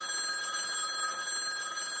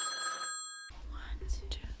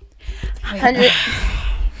100.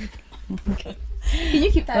 Can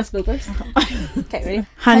you keep that as bloopers? Okay, ready?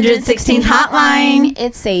 116 hotline.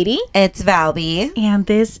 It's Sadie. It's Valby. And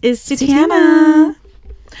this is Sutana.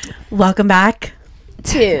 Welcome back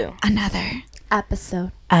To Another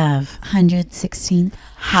episode. of 116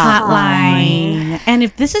 Hotline. And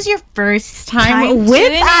if this is your first time with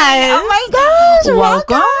tuning in. us, Oh my gosh,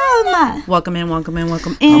 welcome. welcome in.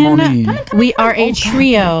 Come on in. We are a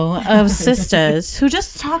trio of sisters who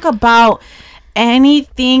just talk about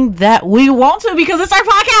anything that we want to because it's our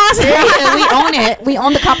podcast. We own it. We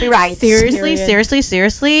own the copyright.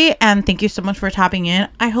 Seriously. And thank you so much for tapping in.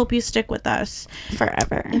 I hope you stick with us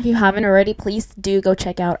Forever. If you haven't already, please do go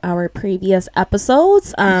check out our previous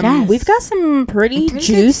episodes. Yes. We've got some pretty Pretty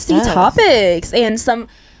juicy good stuff. topics and some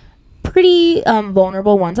pretty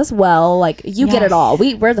vulnerable ones as well. Like you get it Yes. all.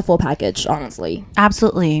 We're the full package, honestly.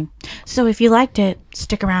 Absolutely. So if you liked it,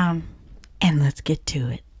 stick around and let's get to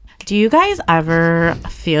it. Do you guys ever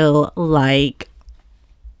feel like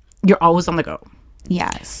you're always on the go?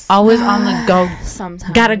 Yes. Always on the go.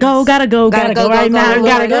 Sometimes Gotta go right now.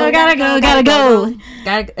 Gotta go.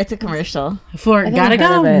 It's a commercial. For think gotta I've heard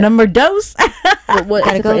go. of it. Number dose. What,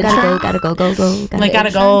 Gotta is it go, for gotta go, insurance? gotta go. Like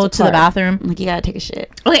gotta go to the part. bathroom. Like you gotta take a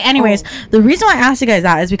shit. Okay, anyways, the reason why I asked you guys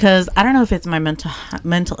that is because I don't know if it's my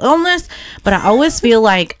mental illness, but I always feel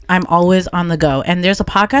like I'm always on the go. And there's a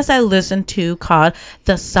podcast I listen to called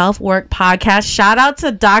the Self Work Podcast. Shout out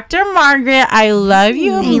to Dr. Margaret. I love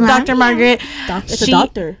you, Dr. Margaret. It's a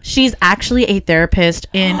doctor. She's actually a therapist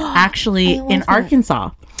in love in that. Arkansas.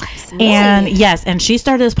 And yes, and she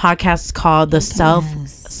started this podcast called the Self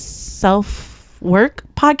Work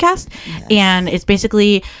Podcast. And it's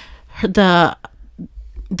basically the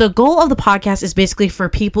goal of the podcast is basically for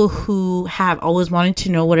people who have always wanted to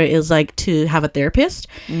know what it is like to have a therapist.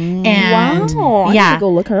 And Wow. I need to go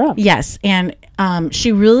look her up. yes, and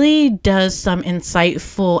she really does some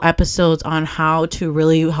insightful episodes on how to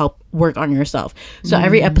really help work on yourself. So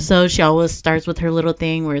every episode, she always starts with her little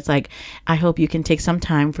thing where it's like, I hope you can take some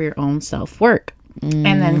time for your own self-work. And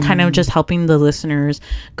then kind of just helping the listeners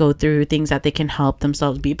go through things that they can help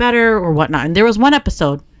themselves be better or whatnot. And there was one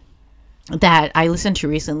episode that I listened to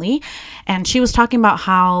recently, and she was talking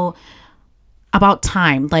about about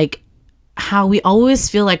time, like how we always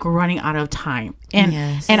feel like we're running out of time. And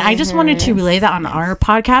Yes. and I just wanted to relay that on our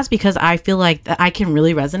podcast because I feel like that I can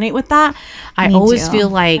really resonate with that. I Me always too. feel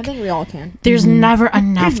I like think we all can. there's never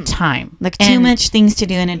enough time. Like too And- much things to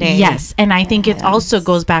do in a day. Yes, and I think it also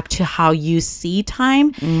goes back to how you see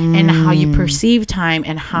time and how you perceive time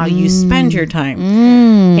and how you spend your time.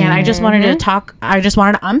 And I just wanted to talk. I just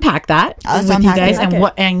wanted to unpack that Let's with you unpack guys,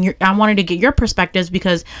 it. and I wanted to get your perspectives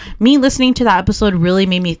because me listening to that episode really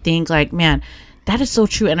made me think like, man, that is so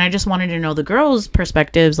true. And I just wanted to know the girls'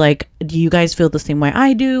 perspectives. Like, do you guys feel the same way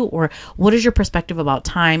I do? Or what is your perspective about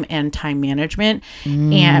time and time management?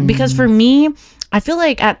 And because for me, I feel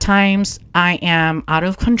like at times I am out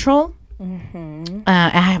of control. I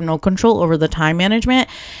have no control over the time management,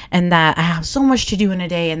 and that I have so much to do in a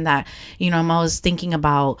day, and that, you know, I'm always thinking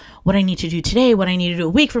about what I need to do today, what I need to do a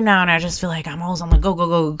week from now, and I just feel like I'm always on the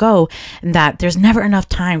go, and that there's never enough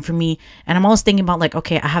time for me. And I'm always thinking about like,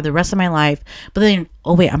 okay, I have the rest of my life, but then,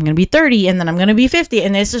 oh wait, I'm gonna be 30, and then I'm gonna be 50,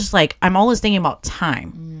 and it's just like I'm always thinking about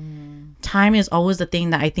time. Time is always the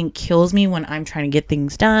thing that I think kills me when I'm trying to get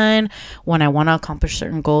things done, when I want to accomplish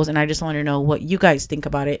certain goals. And I just want to know what you guys think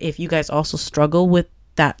about it. If you guys also struggle with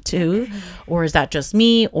that too, or is that just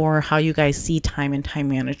me, or how you guys see time and time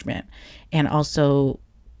management, and also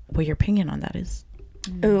what your opinion on that is.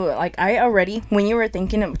 Ooh, like I already, when you were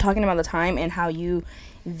talking about the time and how you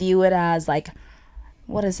view it as like,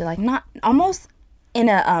 what is it, like not almost in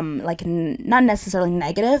a like not necessarily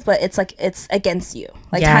negative, but it's like it's against you,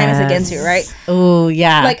 like time is against you, right? Oh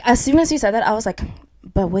yeah. Like as soon as you said that, I was like,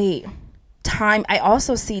 but wait, time, I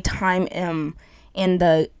also see time in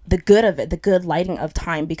the good of it, the good lighting of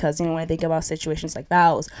time, because, you know, when I think about situations like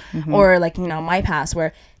those, or like, you know, my past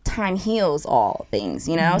where time heals all things,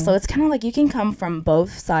 you know, so it's kind of like you can come from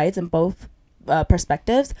both sides and both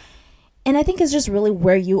perspectives, and I think it's just really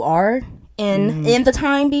where you are in the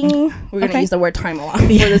time being. We're gonna use the word time a lot for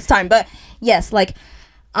this time, but yes, like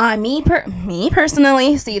me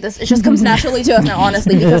personally, see, this, it just comes naturally to us now,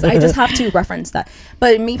 honestly, because I just have to reference that.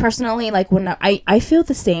 But me personally, like when I feel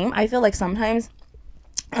the same. I feel like sometimes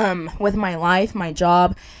with my life, my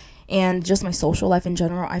job, and just my social life in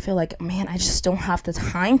general, I feel like, man, I just don't have the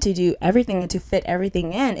time to do everything and to fit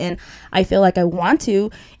everything in. And I feel like I want to,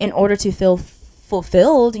 in order to feel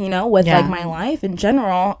fulfilled, you know, with like my life in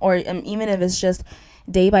general, or even if it's just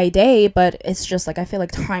day by day, but it's just like I feel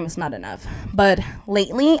like time is not enough. But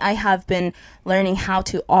lately I have been learning how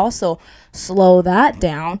to also slow that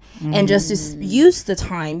down and just to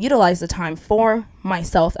utilize the time for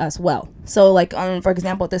myself as well. So like for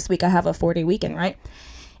example, this week I have a 4-day weekend, right?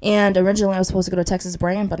 And originally I was supposed to go to Texas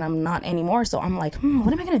Brand, but I'm not anymore. So I'm like,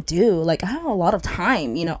 what am I going to do? Like I have a lot of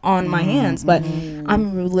time, on my hands, but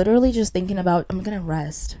I'm literally just thinking about, I'm going to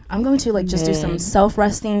rest. I'm going to like just do some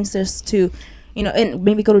self-resting just to, and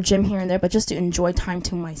maybe go to gym here and there, but just to enjoy time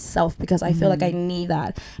to myself because I feel like I need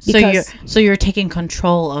that. So you're taking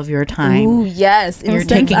control of your time. Ooh, yes. You're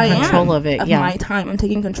taking control of it. My time. I'm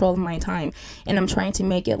taking control of my time. And I'm trying to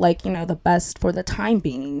make it like, the best for the time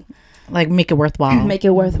being. Like make it worthwhile. Make it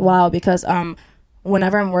worthwhile because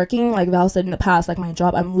whenever I'm working, like Val said in the past, like my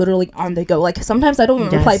job, I'm literally on the go. Like sometimes I don't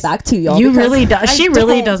even reply back to y'all. You really do. She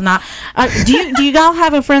really does not. Do you all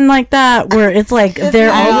have a friend like that where it's like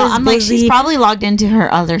they're always I'm busy? like, she's probably logged into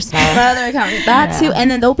her other stuff. My other account, that too,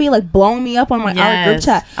 and then they'll be like blowing me up on my our group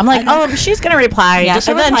chat. I'm like, she's gonna reply. Yeah, just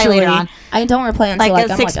she'll reply eventually. later on. I don't reply until Like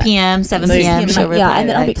at 6 p.m., 7 p.m. she'll reply. Yeah, and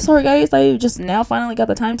then I'll be sorry guys, I just now finally got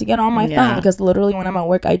the time to get on my phone because literally when I'm at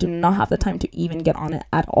work, I do not have the time to even get on it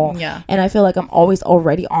at all. Yeah, and I feel like I'm always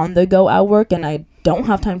already on the go at work, and I don't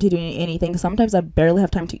have time to do anything. Sometimes I barely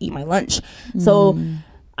have time to eat my lunch. So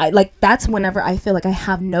I like that's whenever I feel like I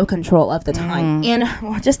have no control of the time.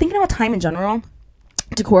 And just thinking about time in general,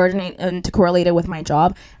 to coordinate and to correlate it with my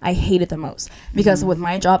job, I hate it the most because with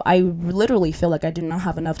my job I literally feel like I do not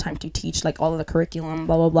have enough time to teach like all of the curriculum,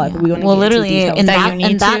 blah blah blah. Yeah. We Well, literally in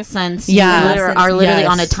that sense, you are literally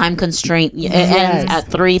on a time constraint. It ends at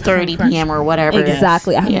 3:30 p.m. or whatever.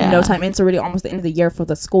 Exactly. I have no time. It's already almost the end of the year for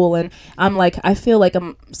the school, and I'm like, I feel like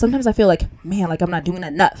sometimes I feel like, man, like I'm not doing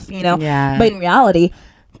enough, Yeah. But in reality,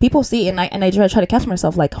 people see it, and I try to catch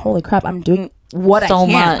myself like, holy crap, I'm doing what so I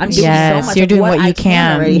can. much. I'm doing so much. You're of doing what you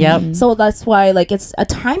can. already. Yep. So that's why, like, it's a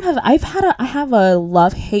time. I have a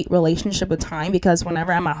love-hate relationship with time because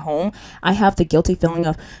whenever I'm at home, I have the guilty feeling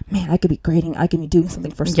of, man, I could be grading, I could be doing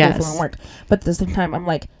something for school, for work. But at the same time, I'm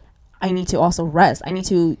like, I need to also rest. I need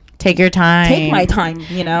to take your time, take my time,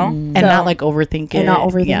 and not like overthink it, and not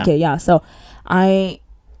overthink it. Yeah. So I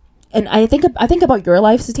think about your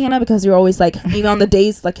life, Satana, because you're always like, even on the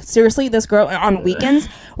days, like seriously, this girl on weekends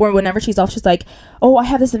or whenever she's off, she's like, oh, I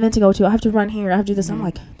have this event to go to, I have to run here, I have to do this. I'm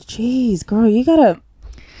like, geez, girl, you gotta.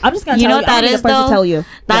 I'm just gonna tell you. What that is, though? Tell you.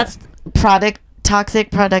 That's toxic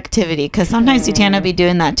productivity, because sometimes Satana be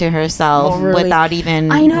doing that to herself without even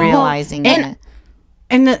realizing it.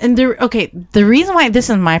 And the reason why this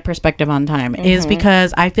is my perspective on time is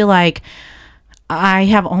because I feel like I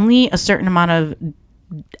have only a certain amount of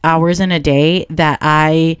hours in a day that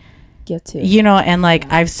I get to, and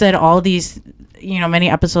like I've said all these, many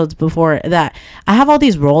episodes before, that I have all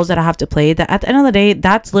these roles that I have to play, that at the end of the day,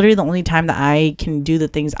 that's literally the only time that I can do the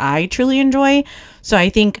things I truly enjoy. So I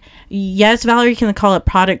think, yes, Valerie can call it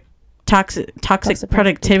toxic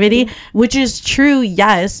productivity, which is true,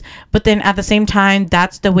 yes, but then at the same time,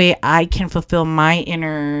 that's the way I can fulfill my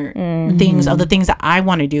inner things of the things that I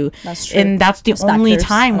want to do. That's true. And that's the only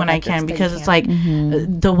time when I can, because it's like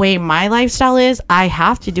the way my lifestyle is, I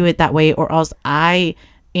have to do it that way, or else I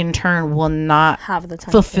in turn will not have the time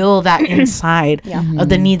fulfill that inside of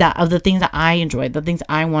the need of the things that I enjoy, the things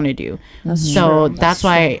I want to do. That's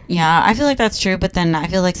why I feel like that's true. But then I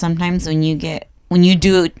feel like sometimes when you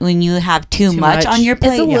have too much on your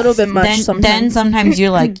plate, it's a little bit much. Then sometimes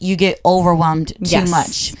you're like, you get overwhelmed too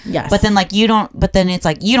much. Yes. But then like you don't. But then it's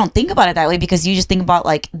like you don't think about it that way, because you just think about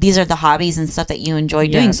like these are the hobbies and stuff that you enjoy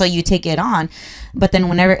doing, so you take it on. But then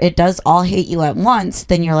whenever it does all hit you at once,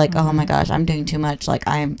 then you're like, oh my gosh, I'm doing too much. Like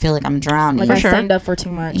I feel like I'm drowning. Like I signed up for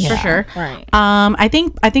too much. For sure. Right. I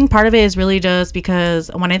think part of it is really just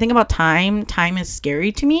because when I think about time is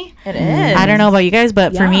scary to me. It is. I don't know about you guys,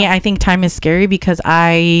 but for me, I think time is scary because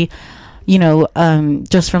I,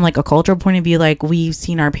 just from like a cultural point of view, like we've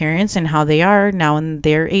seen our parents and how they are now in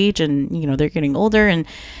their age, and they're getting older, and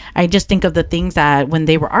I just think of the things that when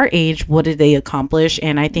they were our age, what did they accomplish?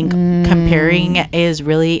 And I think comparing is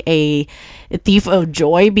really a thief of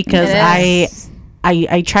joy, because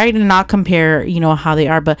I try to not compare, how they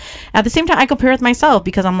are, but at the same time I compare with myself,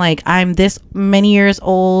 because I'm like, I'm this many years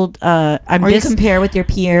old. You compare with your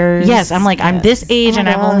peers. Yes, I'm like, I'm this age and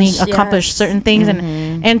I've only accomplished certain things,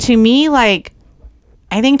 and to me, like,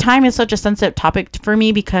 I think time is such a sensitive topic for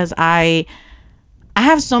me, because I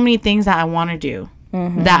have so many things that I want to do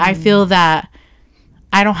that I feel that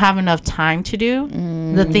I don't have enough time to do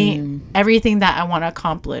everything that I want to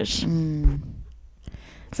accomplish.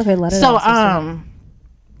 It's okay, let it out,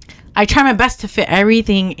 I try my best to fit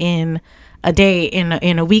everything in a day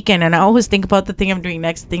in a weekend, and I always think about the thing I'm doing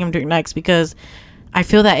next, because I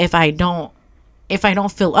feel that if I don't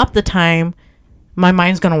fill up the time, my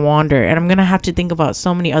mind's gonna wander, and I'm gonna have to think about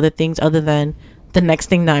so many other things other than the next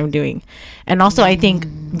thing that I'm doing. And also, I think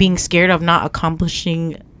being scared of not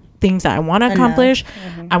accomplishing things that I want to accomplish,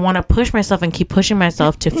 I want to push myself and keep pushing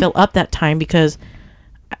myself to fill up that time, because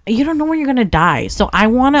you don't know when you're gonna die. So I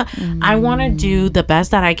wanna do the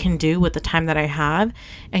best that I can do with the time that I have.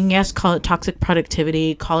 And yes, call it toxic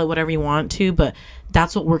productivity, call it whatever you want to, but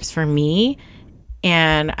that's what works for me.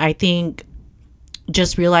 And I think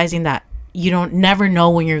just realizing that you don't never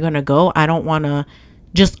know when you're gonna go. I don't want to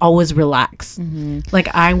just always relax. Like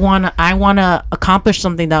I want to accomplish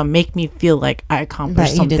something that will make me feel like I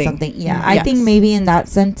accomplished something. You did something. Yeah. I think maybe in that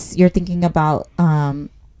sense you're thinking about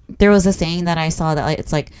there was a saying that I saw that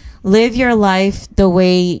it's like, live your life the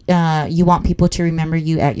way you want people to remember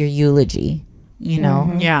you at your eulogy, you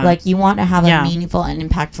know? Yeah. Like you want to have a meaningful and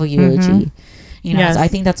impactful eulogy. You know, Yes. so I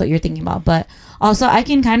think that's what you're thinking about. But also I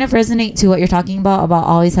can kind of resonate to what you're talking about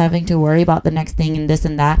always having to worry about the next thing and this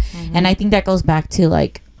and that. And I think that goes back to,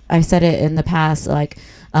 like I said it in the past, like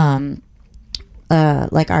our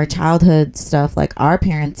childhood stuff. Like our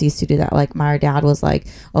parents used to do that. Like my dad was like,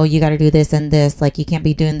 oh, you got to do this and this. Like you can't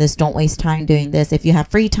be doing this. Don't waste time doing this. If you have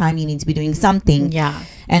free time, you need to be doing something. Yeah.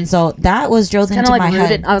 And so that was drilled into my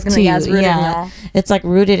head. I was gonna too. it's rooted, Yeah. It's like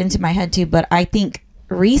rooted into my head too. But I think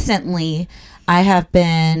recently I have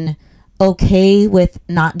been okay with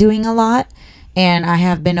not doing a lot, and I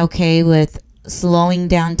have been okay with slowing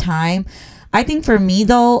down time. I think for me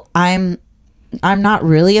though, I'm not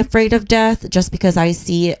really afraid of death, just because I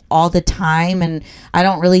see it all the time, and I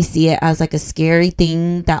don't really see it as like a scary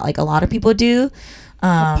thing that like a lot of people do.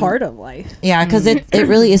 a part of life. Yeah, because it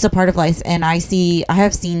really is a part of life. And I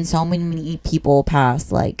have seen so many people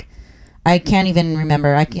pass. Like I can't even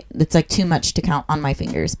remember. It's like too much to count on my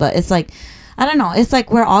fingers. But it's like, I don't know. It's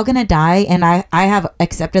like we're all gonna die, and I have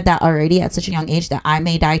accepted that already at such a young age that I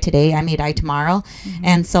may die today, I may die tomorrow,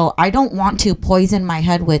 and so I don't want to poison my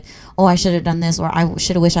head with, oh, I should have done this, or I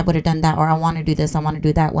should have wished I would have done that, or I want to do this, I want to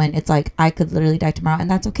do that, when it's like I could literally die tomorrow,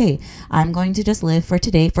 and that's okay. I'm going to just live for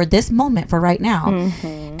today, for this moment, for right now.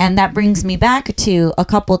 And that brings me back to a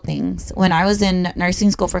couple things. When I was in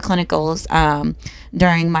nursing school for clinicals,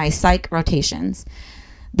 during my psych rotations,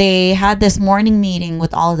 they had this morning meeting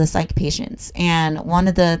with all of the psych patients, and one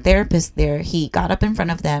of the therapists there, he got up in front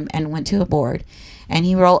of them and went to a board, and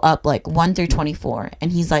he wrote up like 1 through 24,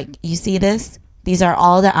 and he's like, you see this? These are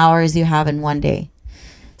all the hours you have in one day.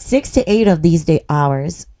 6 to 8 of these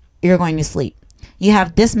hours you're going to sleep. You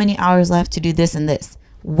have this many hours left to do this and this.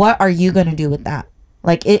 What are you going to do with that?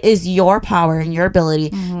 Like, it is your power and your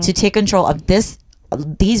ability to take control of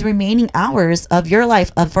these remaining hours of your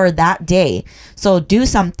life for that day. So do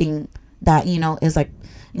something that, you know, is like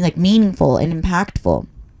meaningful and impactful.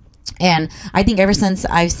 And I think ever since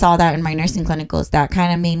I saw that in my nursing clinicals, that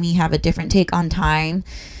kind of made me have a different take on time.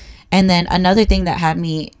 And then another thing that had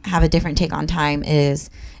me have a different take on time is,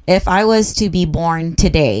 if I was to be born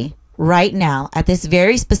today, right now, at this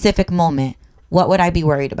very specific moment, what would I be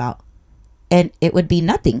worried about? And it would be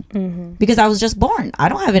nothing, because I was just born. I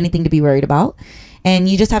don't have anything to be worried about. And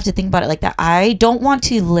you just have to think about it like that. I don't want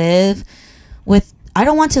to live with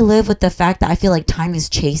the fact that I feel like time is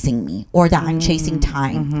chasing me, or that I'm chasing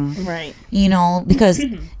time. Right. You know, because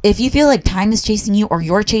if you feel like time is chasing you, or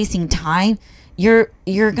you're chasing time, you're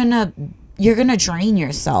gonna drain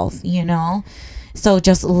yourself, you know? So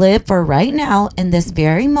just live for right now, in this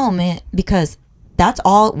very moment, because that's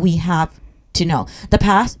all we have to know. The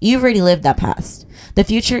past, you've already lived that past. The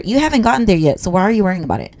future, you haven't gotten there yet, so why are you worrying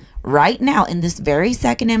about it? Right now, in this very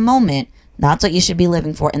second and moment, that's what you should be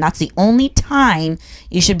living for, and that's the only time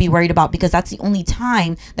you should be worried about, because that's the only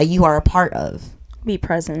time that you are a part of. Be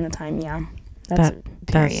present in the time. Yeah,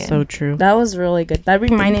 That's so true. That was really good. That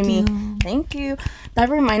reminded me. Thank you. That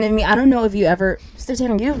reminded me. I don't know if you ever, Mr.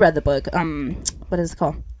 Tanner, you've read the book. What is it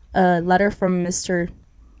called? A Letter from Mr.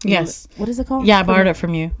 Yes. What is it called? Yeah, I borrowed it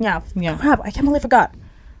from you. Yeah. Yeah. Crap! I can't believe I forgot.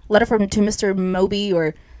 Letter to Mr. Moby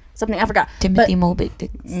or something. I forgot. Timothy Moby.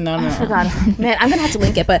 No. I forgot. Man, I'm gonna have to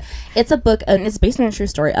link it, but it's a book and it's based on a true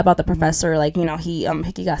story about the professor. Like, you know, he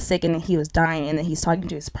got sick and he was dying, and then he's talking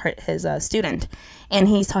to his student, and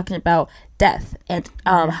he's talking about death and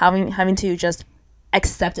having to just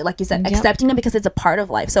accept it, like you said, accepting it, because it's a part of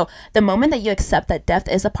life. So the moment that you accept that death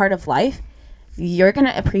is a part of life, you're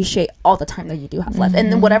gonna appreciate all the time that you do have left,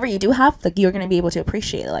 and then whatever you do have, like, you're gonna be able to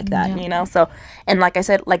appreciate it like that, you know. So, and like I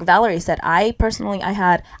said, like Valerie said, I personally, I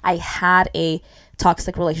had a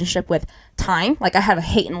toxic relationship with time. Like, I had a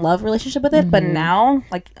hate and love relationship with it, but now,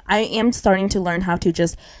 like, I am starting to learn how to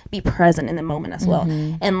just be present in the moment as well.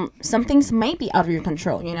 And some things might be out of your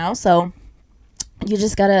control, you know. So you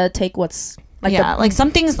just gotta take what's like like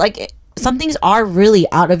some things are really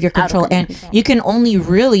out of your control, and you can only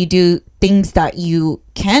really do things that you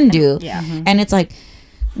can do. And it's like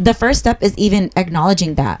the first step is even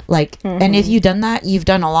acknowledging that, like, and if you've done that, you've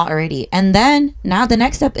done a lot already. And then now the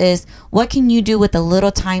next step is, what can you do with the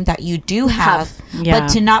little time that you do have, but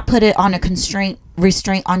to not put it on a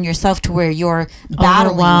restraint on yourself to where you're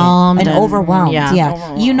battling and overwhelmed.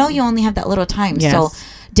 You know, you only have that little time. So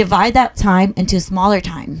divide that time into smaller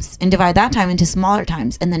times, and divide that time into smaller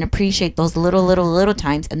times, and then appreciate those little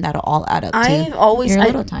times, and that'll all add up to your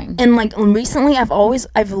little time. And like recently,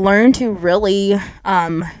 I've learned to really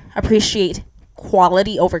appreciate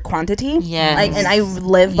quality over quantity. Like, and I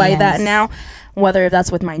live by that now. Whether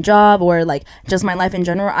that's with my job or like just my life in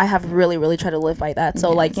general, I have really tried to live by that. So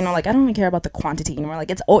like, you know, like, I don't even care about the quantity anymore. Like,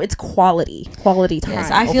 it's quality time.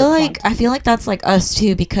 I feel like that's like us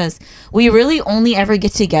too, because we really only ever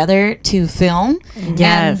get together to film,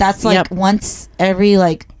 and that's like once every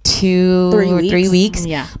like 2 or 3 weeks.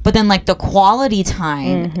 But then like the quality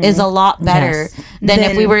time is a lot better than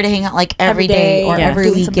if we were to hang out like every day or every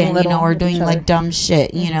weekend, you know, or doing like dumb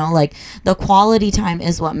shit, you know. Like, the quality time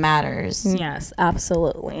is what matters. Yes,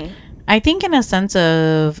 absolutely. I think in a sense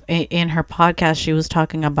of, in her podcast, she was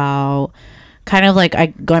talking about kind of like,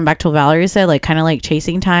 going back to what Valerie said, like kind of like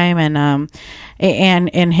chasing time, and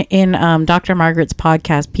in Dr. Margaret's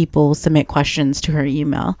podcast, people submit questions to her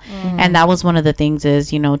email, and that was one of the things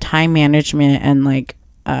is, you know, time management. And like,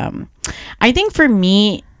 I think for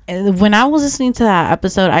me, when I was listening to that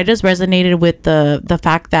episode, I just resonated with the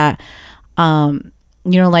fact that, you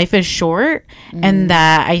know, life is short, and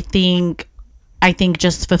that I think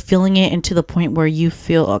just fulfilling it into the point where you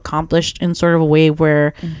feel accomplished in sort of a way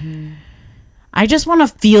where I just want to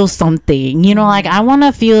feel something, you know, like, I want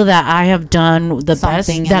to feel that I have done the best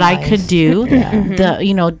that I could do,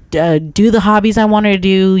 you know, do the hobbies I want to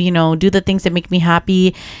do, you know, do the things that make me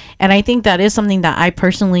happy. And I think that is something that I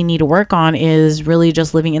personally need to work on, is really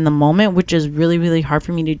just living in the moment, which is really hard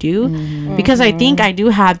for me to do, because I think I do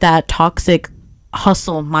have that toxic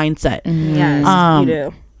hustle mindset. Yes, you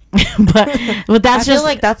do. but that's I feel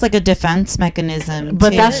like that's like a defense mechanism,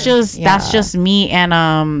 but that's just me, and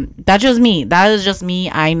that's just me. That is just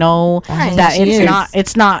me. I know that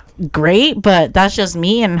it's not great, but that's just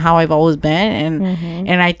me and how I've always been,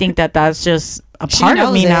 and I think that's just a part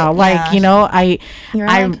of me now. Like, you know, I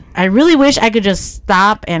really wish I could just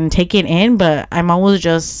stop and take it in, but I'm always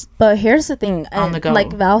just. But here's the thing, on the go.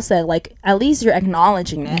 Like Val said, like, at least you're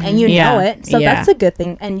acknowledging it, and you know it, so that's a good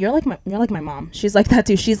thing. And you're like my mom. She's like that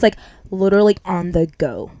too. She's like literally on the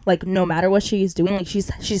go. Like, no matter what she's doing, like,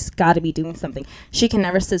 she's got to be doing something. She can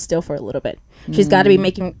never sit still for a little bit. She's got to be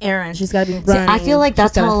making errands. She's got to be running. See, I feel like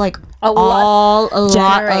that's how like a lot of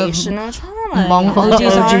generational trauma.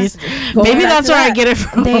 OGs maybe that's where I get it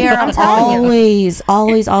from. They are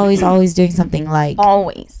always doing something, like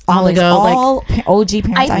always on the go. All like OG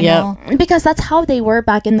parents I know, because that's how they were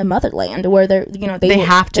back in the motherland, where they're, you know, they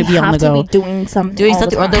have to be on the go, doing something,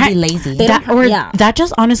 or they'll be lazy. That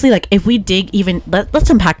just honestly, like, if we dig even, let's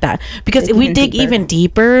unpack that, because if we dig even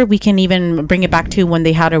deeper, we can even bring it back to when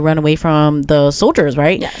they had to run away from the soldiers,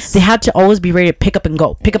 right? They had to always be ready to pick up and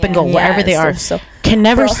go wherever they are. So can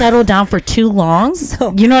never settle down for too long.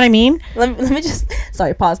 So, you know what I mean? Let me just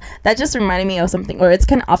pause. That just reminded me of something, or it's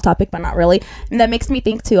kind of off topic, but not really. And that makes me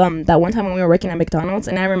think too. That one time when we were working at McDonald's,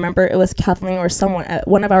 and I remember it was Kathleen or someone,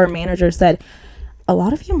 one of our managers said, "A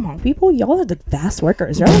lot of you Hmong people, y'all are the fast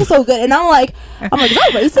workers. You're all so good." And I'm like, is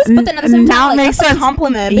that racist? But then at the same time, like, that's a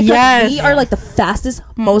compliment, because we are like the fastest,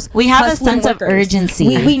 most. We have a sense of urgency.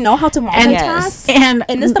 We know how to multitask, and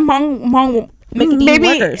it's the Hmong.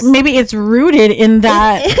 Maybe it's rooted in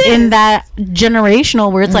that in that generational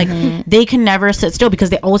where it's like they can never sit still, because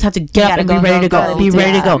they always have to get up and be ready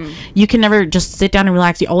to go. You can never just sit down and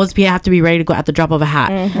relax. You always have to be ready to go at the drop of a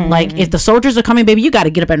hat. Like, if the soldiers are coming, baby, you got to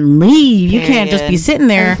get up and leave. You can't just be sitting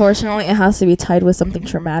there. Unfortunately, it has to be tied with something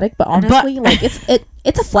traumatic, but honestly, like, it's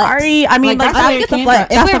a flex. Sorry, I mean, like, it's a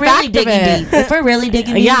flex. If we're really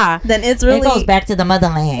digging deep, then it's really, it goes back to the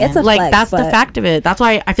motherland. It's a like flex, that's the fact of it. That's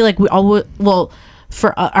why I feel like we always,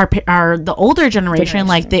 for our the older generation,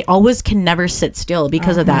 like, they always can never sit still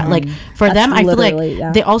because of that. Like, for them, I feel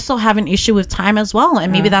like they also have an issue with time as well,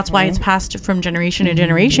 and maybe that's why it's passed from generation to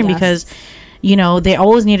generation, because you know, they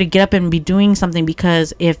always need to get up and be doing something,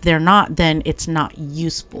 because if they're not, then it's not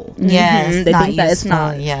useful. Yes, They not think that it's useful,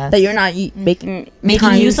 not, yes. that you're not making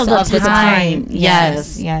use of the time.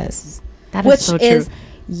 Yes, yes. That which is so true. is,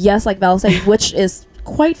 yes, like Val said, which is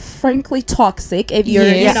quite frankly toxic if you're,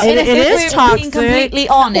 Yes. you know, It and is if we're toxic. Being completely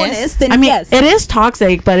honest. then I mean, yes. it is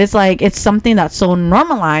toxic, but it's like, it's something that's so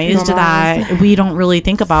normalized that we don't really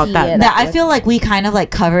think about See that. it. That I feel like we kind of like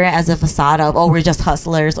cover it as a facade of, oh, we're just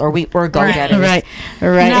hustlers, or we're go-getters. Right.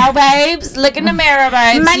 No, babes, look in the mirror,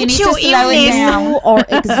 babes. You need to slow it down. You are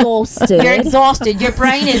exhausted. You're exhausted. Your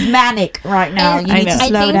brain is manic right now. And You need to I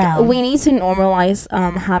slow think down. we need to normalize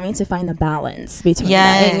having to find a balance between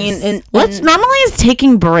Yes. that. And Let's normalize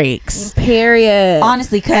taking breaks. period.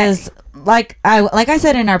 Honestly, because like I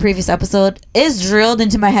said in our previous episode, it's drilled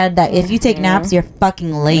into my head that if you take naps, you're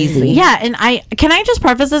fucking lazy. Yeah, and I just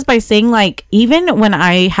preface this by saying, like, even when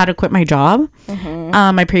I had to quit my job,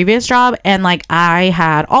 my previous job, and like I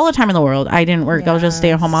had all the time in the world, I didn't work, I was just a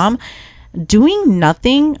stay-at-home mom, doing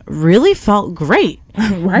nothing really felt great.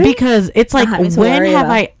 Right? Because it's like, having to when worry have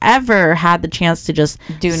about- I ever had the chance to just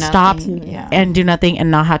Do stop nothing, yeah. and do nothing and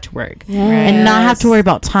not have to work, and not have to worry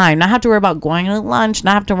about time, not have to worry about going to lunch,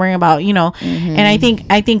 not have to worry about, you know. And I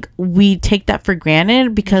think we take that for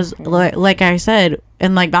granted because like I said,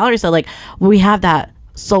 and like Valerie said, like, we have that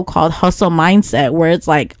so-called hustle mindset where it's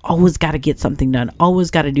like, always got to get something done,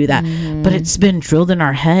 always got to do that, but it's been drilled in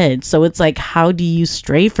our head. So it's like, how do you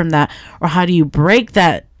stray from that, or how do you break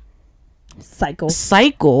that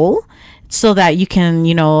cycle so that you can,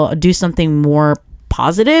 you know, do something more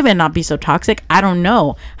positive and not be so toxic? I don't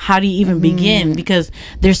know. How do you even begin? Because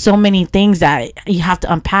there's so many things that you have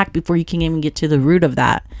to unpack before you can even get to the root of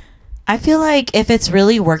that. I feel like if it's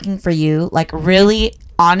really working for you, like really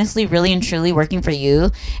honestly, really and truly working for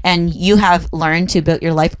you, and you have learned to build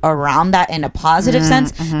your life around that in a positive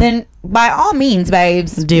sense, then by all means,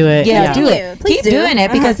 babes, Do it. Yeah, do Yeah. it. Please Keep do. doing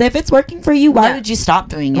it, because if it's working for you, why would you stop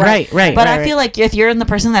doing it? Right. But I feel like if you're in the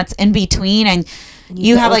person that's in between, and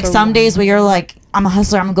you have like some days where you're like, I'm a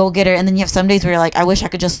hustler, I'm a go-getter, and then you have some days where you're like, I wish I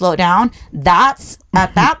could just slow down. That's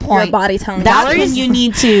at that point, Your body telling that's you. when you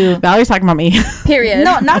need to. Valerie's talking about me. Period.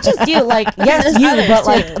 No, not just you. Like, yes, There's you, others, but too.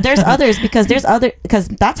 like, there's others, because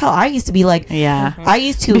that's how I used to be. Like, Yeah. I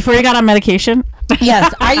used to. Before you got on medication.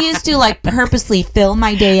 Yes, I used to like purposely fill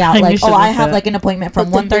my day out. I knew Like, she oh, was I have that. like an appointment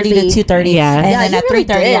from Booked and 1:30 to busy. 2:30, Yeah. and Yeah, then you at really 3:30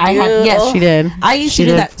 did, I had dude. yes. She did. I used She to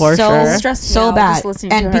do did, that for so sure. Stressed me so out bad, just listening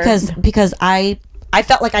to and her. because I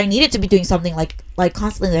felt like I needed to be doing something like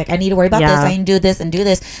constantly, like I need to worry about Yeah. this, I need to do this and do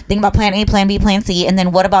this. Think about plan A, plan B, plan C, and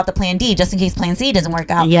then what about the plan D, just in case plan C doesn't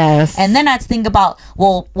work out. Yes. And then I had to think about,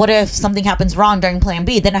 well, what if something happens wrong during plan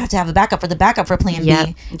B? Then I have to have a backup for plan Yep.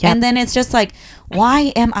 B. Yep. And then it's just like,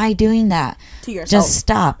 why am I doing that? To yourself. Just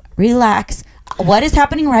stop, relax. What is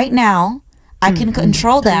happening right now? I can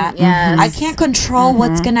control that. Yes. I can't control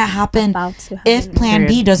what's going to happen About to if happen. plan B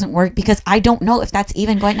Period. doesn't work, because I don't know if that's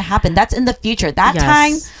even going to happen. That's in the future. That Yes.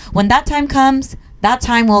 time, when that time comes, that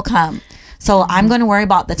time will come. So I'm going to worry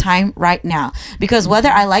about the time right now, because whether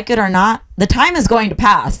I like it or not, the time is going to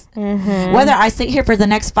pass. Whether I sit here for the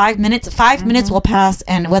next 5 minutes, 5 minutes will pass,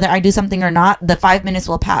 and whether I do something or not, the 5 minutes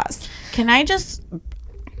will pass. Can I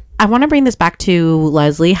want to bring this back to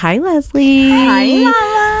Leslie. Hi, Leslie.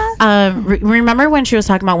 Remember when she was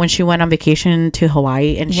talking about when she went on vacation to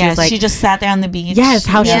Hawaii, and she Yes, was like, she just sat there on the beach. yes,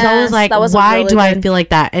 how she's Yes, always like, that was a why really do I good- feel like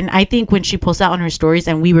that? And I think when she posted out on her stories,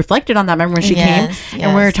 and we reflected on that, remember when she Yes, came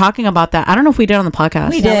and we were yes. talking about that. I don't know if we did on the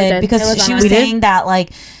podcast. We Yeah, we did, did. It because was she on was our- We did? saying that like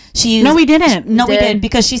she No, we didn't. No, we did. did,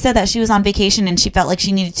 because she said that she was on vacation and she felt like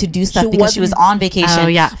she needed to do stuff She because she was wasn't- on vacation. Oh,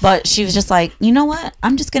 yeah. But she was just like, you know what?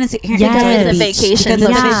 I'm just gonna sit here Yes. and enjoy the Because beach it's a vacation. because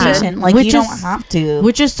it's a Yeah. vacation. Like, Which you don't is- have to.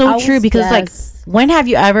 Which is so I true, was- because like, yes. when have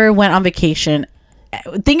you ever went on vacation?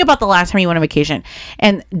 Think about the last time you went on vacation,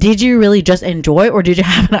 and did you really just enjoy, or did you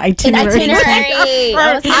have an itinerary?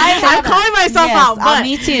 I'm calling myself Yes, out, but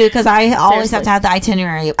me too, because I always have Seriously. to have the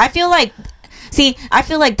itinerary. I feel like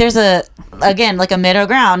there's a, again, like a middle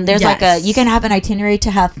ground. There's like a, Yes. you can have an itinerary to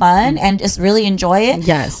have fun and just really enjoy it.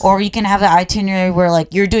 Yes. Or you can have an itinerary where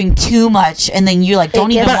like you're doing too much and then you like don't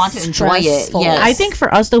even gets want to enjoy it. stressful. Yes. I think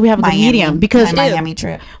for us though, we have the Miami, medium, because my Miami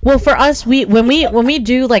trip. well, for us, when we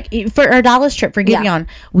do like for our Dallas trip for Gideon,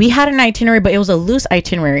 we had an itinerary, but it was a loose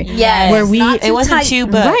itinerary. Yes. where we Not It wasn't tight. too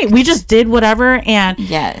booked. right, we just did whatever, and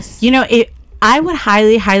Yes. you know it. I would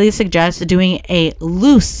highly suggest doing a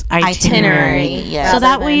loose itinerary, yes. so that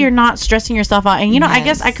Rather way than- you're not stressing yourself out. And you know, I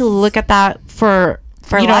guess Yes. I could look at that for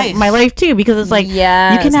you life. know, my life too, because it's like you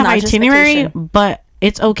Yes, can have not just itinerary, vacation. but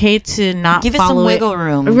it's okay to not give it some follow wiggle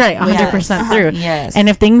room, right, 100% through. Yes. And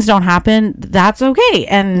if things don't happen, that's okay.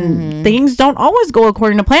 And things don't always go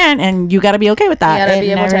according to plan, and you got to be okay with that. You gotta It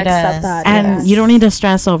be able to never accept does. that. And yes. you don't need to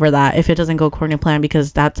stress over that if it doesn't go according to plan,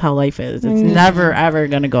 because that's how life is. It's never ever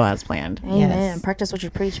gonna go as planned. Amen. Yes. Practice what you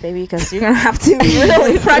preach, baby, because you're gonna have to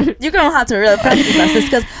really practice this.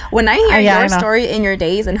 Because when I hear I your know. story in your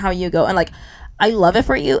days and how you go, and like, I love it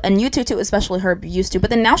for you, and you too, especially her used to. But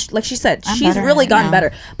then now, like she said, she's better really gotten now.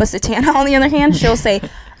 better. But Satana, on the other hand, she'll say,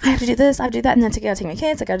 I have to do this, I have to do that, and then I gotta take my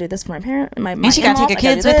kids, I gotta do this for my parent, my And she got to in-laws, take her I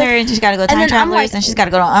gotta kids do with this. her, and she's got to go And time then I'm travelers, like, and she's got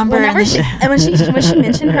to go to Umber. Whenever And she, then and when she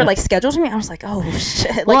mentioned her like schedule to me, I was like, oh shit.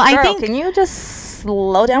 Like, Well, I girl, think- can you just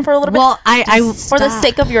slow down for a little bit? Well, I for the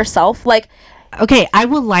sake of yourself, like. okay, I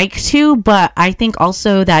would like to, but I think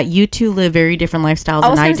also that you two live very different lifestyles I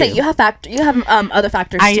was than I gonna do. say you have other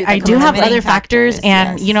factors. too that I come do into have it. Limiting other factors, factors,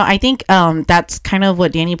 and yes. you know, I think that's kind of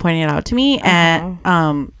what Danny pointed out to me, and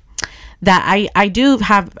that I do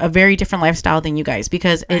have a very different lifestyle than you guys,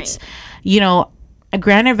 because it's, you know,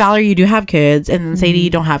 granted, Valerie, you do have kids, and then Sadie, you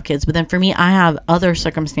don't have kids, but then for me, I have other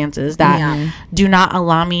circumstances that do not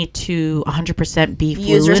allow me to 100% be fluid.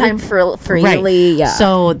 Use your time freely. Yeah.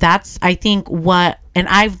 So that's, I think, what, and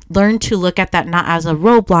I've learned to look at that not as a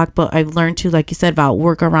roadblock, but I've learned to, like you said, Val,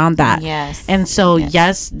 work around that. Yes. And so,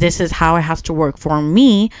 yes, this is how it has to work for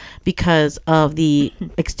me because of the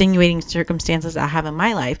extenuating circumstances I have in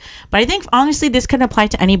my life. But I think, honestly, this can apply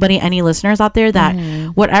to anybody, any listeners out there, that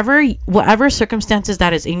whatever circumstances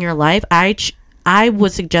that is in your life, I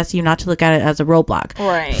would suggest you not to look at it as a roadblock.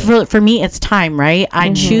 Right. For me, it's time, right?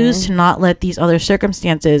 I choose to not let these other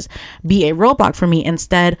circumstances be a roadblock for me.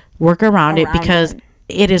 Instead, work around it, because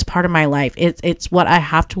it is part of my life. It's what I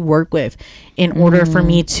have to work with in order for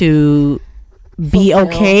me to be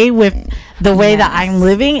okay with the way that I'm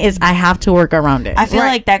living. Is I have to work around it. I feel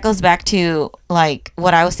like that goes back to like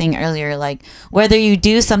what I was saying earlier, like whether you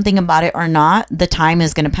do something about it or not, the time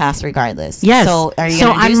is going to pass regardless. Yes. So are you So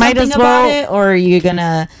going to I do might something as well- about it, or are you going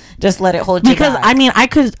to just let it hold you because back? I mean, I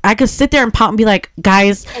could sit there and pout and be like,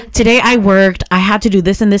 guys, today I worked, I had to do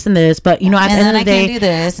this and this and this, but you know, at the And end then of the I can't day, do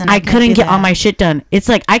this, and I I can't couldn't do get all that. my shit done. It's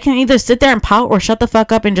like I can either sit there and pout or shut the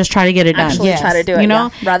fuck up and just try to get it done. Actually try to do it. You know,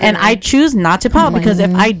 rather and than, I choose not to pout, because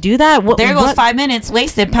if I do that, there goes 5 minutes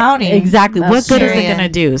wasted pouting. Exactly. That's What good is true. it gonna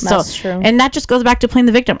do? That's So, true. and that just goes back to playing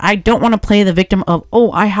the victim. I don't want to play the victim of,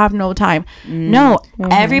 oh, I have no time. No,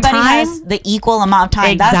 Everybody Time- has the equal amount of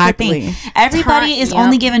time. Exactly. That's the thing. Everybody is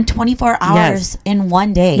only given 24 hours in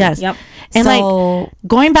one day. Yes. Yep. And So- like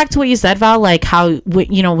going back to what you said, Val, like how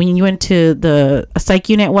you know, when you went to the psych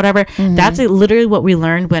unit, whatever, that's literally what we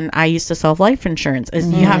learned when I used to sell life insurance. Is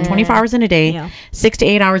you have 24 hours in a day, 6 to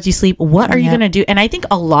 8 hours you sleep. What are you gonna do? And I think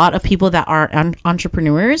a lot of people that are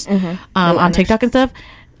entrepreneurs on TikTok and stuff,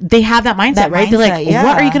 they have that mindset, That right? They're like, mindset,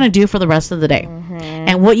 what are you yeah. going to do for the rest of the day?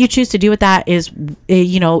 And what you choose to do with that is,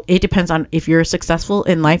 you know, it depends on if you're successful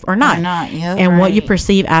in life or not. Yeah, And what you right.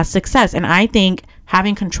 perceive as success. And I think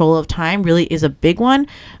having control of time really is a big one.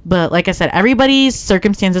 But like I said, everybody's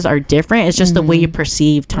circumstances are different. It's just the way you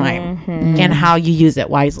perceive time and how you use it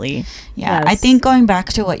wisely. Yeah, I think going back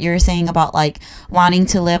to what you were saying about like wanting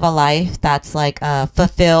to live a life that's like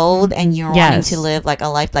fulfilled, and you're wanting Yes. to live like a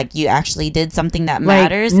life like you actually did something that Like,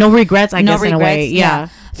 matters. no regrets, I guess, in a way. regrets, Yeah.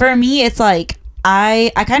 For me, it's like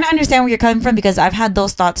I kind of understand where you're coming from, because I've had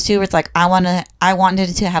those thoughts too. Where it's like I wanted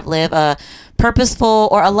to have live a purposeful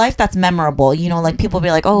or a life that's memorable. You know, like people be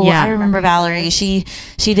like, oh, Yeah. I remember Valerie. She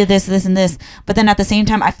did this, and this. But then at the same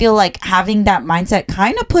time, I feel like having that mindset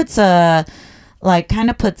kind of puts a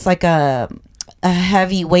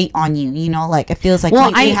heavy weight on you. You know, like it feels like Well,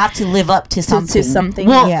 you have to live up to something. to something.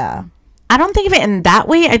 Well, yeah. I don't think of it in that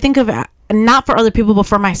way. I think of it not for other people, but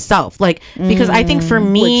for myself. Like, because I think for Would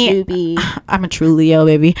me, you be? I'm a true Leo,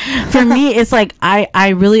 baby. For me, it's like I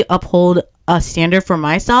really uphold a standard for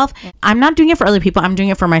myself. I'm not doing it for other people. I'm doing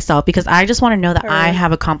it for myself, because I just want to know that I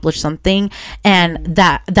have accomplished something, and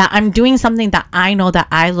that I'm doing something that I know that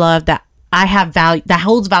I love, that I have value, that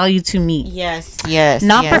holds value to me. Yes.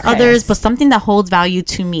 Not yes, for others, yes. but something that holds value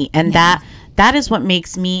to me. And that is what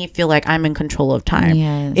makes me feel like I'm in control of time.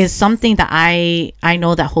 Yes. Is something that I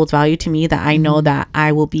know that holds value to me, that I know that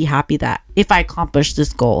I will be happy that if I accomplish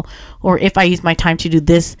this goal, or if I use my time to do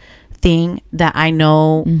this thing that I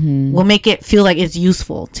know will make it feel like it's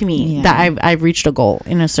useful to me, that I've reached a goal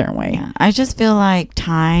in a certain way. Yeah, I just feel like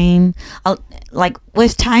time, like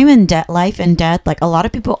with time and life and death, like a lot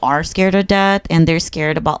of people are scared of death, and they're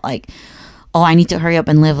scared about like, oh, I need to hurry up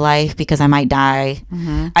and live life because I might die.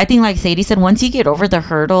 I think like Sadie said, once you get over the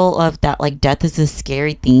hurdle of that, like death is a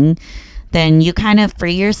scary thing, then you kind of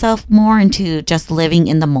free yourself more into just living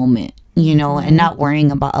in the moment. you know, and not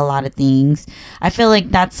worrying about a lot of things. I feel like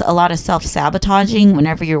that's a lot of self-sabotaging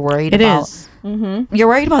whenever you're worried It about is. you're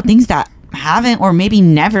worried about things that haven't or maybe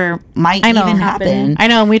never might even happen. I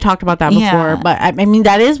know, and we talked about that before, Yeah. but I mean,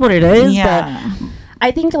 that is what it is. Yeah. I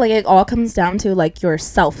think like it all comes down to like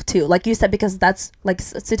yourself too, like you said, because that's like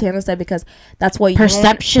Satana said, because that's what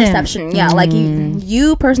Perception. yeah, like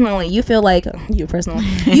you personally, you feel like you personally,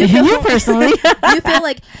 you feel, You personally. you feel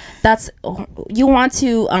like that's you want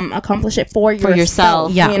to accomplish it for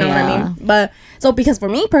yourself. Yeah. You know what I mean? But so because for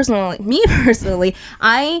me personally,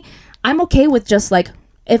 I'm okay with just like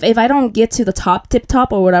if I don't get to the tip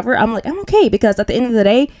top or whatever, I'm like, I'm okay, because at the end of the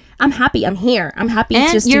day, I'm happy. I'm here. I'm happy. And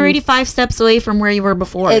just you're to, already 5 steps away from where you were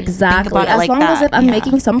before. exactly. Think about it As like long as that. if I'm Yeah.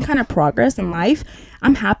 making some kind of progress in life,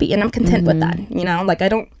 I'm happy and I'm content with that. You know, like I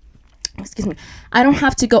don't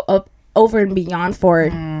have to go up over and beyond for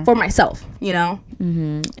myself. You know.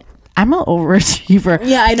 I'm an overachiever.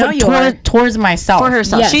 Yeah, I know you are. Towards myself. For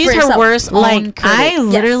herself. Yes, she's for her yourself. worst Like, own critic. I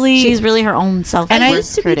literally... She's really her own self. And I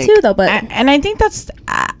worst used to be too, though. But and I think that's...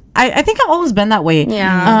 I think I've always been that way.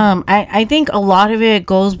 Yeah. I think a lot of it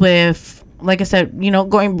goes with, like I said, you know,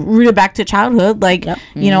 going rooted back to childhood. Like,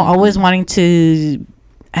 you know, always wanting to...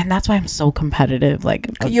 And that's why I'm so competitive. Like,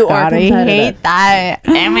 You are I competitive. hate that.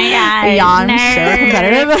 Oh my God, Yeah, I'm so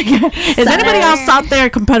competitive. Like, is anybody else out there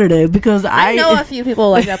competitive? Because I know a few people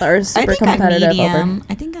like that that are I super think I'm competitive. medium.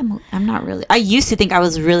 I think I'm not really. I used to think I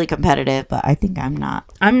was really competitive, but I think I'm not.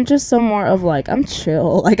 I'm just so more of like I'm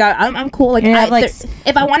chill. Like I'm cool. Like, Yeah, like,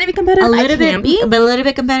 if I want to be competitive, A little I can bit, be. but a little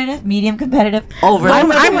bit competitive, medium competitive, over. I'm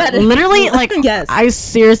competitive. literally like, Yes. I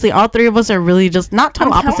seriously, all three of us are really just not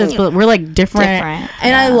total I'm telling opposites, you. but we're like different.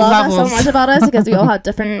 And I love that so Levels. much about us because we all have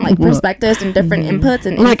different like perspectives and different inputs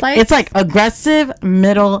and Like insights. it's like aggressive,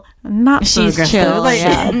 middle, not so She's aggressive. chill, Like,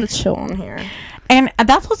 yeah. I'm the chill on here, And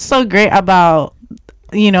that's what's so great about,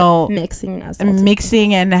 you know, mixing us.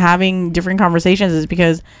 mixing and having different conversations is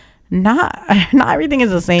because not everything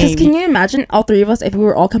is the same. Because can you imagine all three of us if we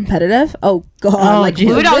were all competitive? Oh God! Oh, like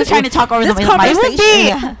Jesus. We would always trying to talk over this the conversation- it would be.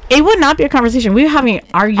 Yeah. It would not be a conversation. We were having an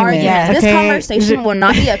argument. This okay? conversation will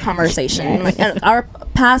not be a conversation. Like, and our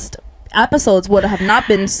past episodes would have not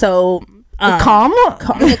been so Calm.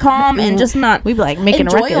 calm and just not We'd be like making a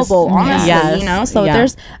ruckus. enjoyable, honestly. Yes. You know, so Yeah.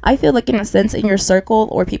 I feel like in a sense in your circle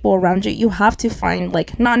or people around you, you have to find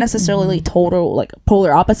like not necessarily total like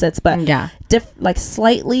polar opposites, but Yeah. like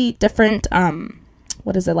slightly different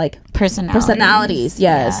what is it like personalities,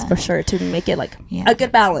 yes, Yeah. for sure, to make it like Yeah. a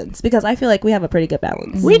good balance, because I feel like we have a pretty good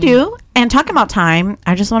balance. We do. And talking about time,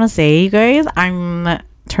 I just want to say, you guys, I'm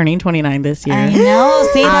turning 29 this year. I know.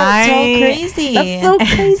 See, that's so I- crazy. That's so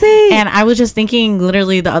crazy. And I was just thinking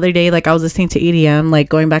literally the other day, like I was listening to EDM, like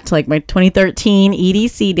going back to like my 2013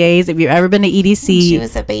 EDC days. If you've ever been to EDC, She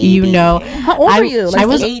was a baby. you know. How old were you? I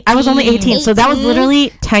was 18. I was only 18, so that was 18?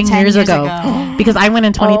 literally 10 years ago. Because I went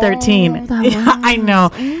in 2013. that Yeah, I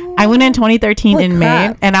know. I went in 2013 Holy in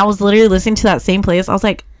crap. May, and I was literally listening to that same playlist. I was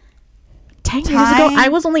like, 10 years ago, Time I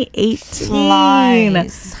was only 18.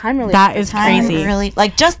 flies. Time really That is Time crazy. really,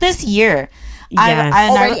 like just this year. Yes.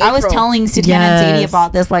 Already I was April. telling Sutana and Sadie Yes.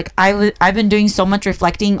 about this. Like I've been doing so much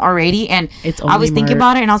reflecting already, and It's I was only thinking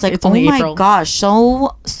March. about it, and I was like, It's oh only my April. gosh,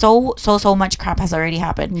 so much crap has already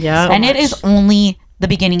happened. Yeah. So and it much. is only the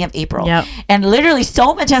beginning of April. Yep. And literally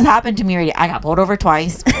so much has happened to me already. I got pulled over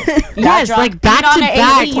twice. Yes, drunk, like back peed on to an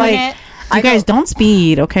back. AC Like, unit. you guys don't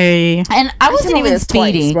speed, okay? And I wasn't can even only do twice,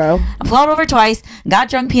 speeding. bro. I pulled over twice, got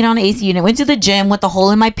drunk, peed on an AC unit, went to the gym with a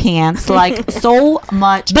hole in my pants. Like so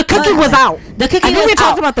much. The cookie was out. The cookie I think was we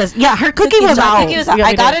talked out. about this. Yeah, her cookie was The out. cookie was out. Yeah,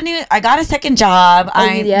 we I got a second job.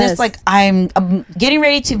 yes. I'm getting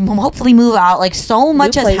ready to hopefully move out. Like so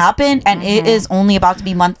much has place. happened, and it is only about to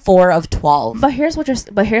be month 4 of 12. But here's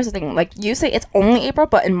the thing. Like you say, it's only April,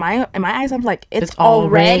 but in my eyes, I'm like it's, It's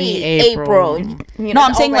already already April. April. You No,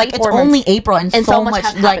 I'm saying like it's only April, and so much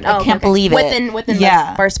has like happened. I can't believe it. Within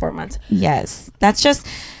yeah. the first 4 months. Yes, that just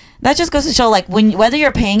goes to show like whether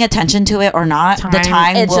you're paying attention to it or not, the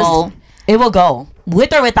time It's it will go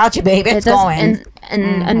with or without you, babe. It's It does- going.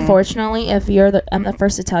 And unfortunately, if I'm the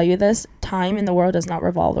first to tell you this, time in the world does not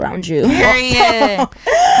revolve around you. Period.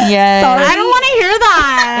 Yes. I don't want to hear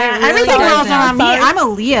that. It really Everything revolves doesn't. around me. I'm a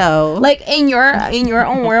Leo. Like in your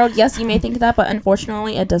own world, yes, you may think that, but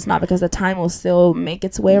unfortunately, it does not, because the time will still make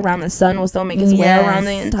its way around. The sun will still make its way around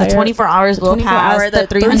the entire. The 24 hours will 24 pass. hour, The the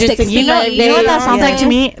 365 360 You know what that sounds like to Yeah.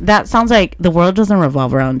 me? That sounds like the world doesn't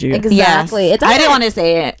revolve around you. Exactly. Yes. It doesn't. I didn't want to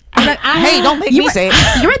say it. Hey, don't make me say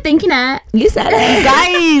it. You were thinking that. You said it.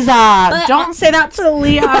 Guys, don't say that to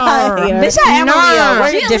Leo. Bitch, I am a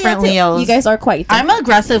Leo. We're different Leos. You guys are quite different. I'm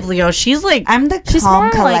aggressive Leo. She's like, I'm the She's calm,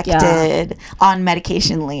 more like, collected, on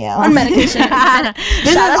medication Leo. on medication. This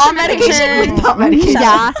is Shout out on to medication without medication.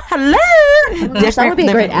 Yeah. hello. That would be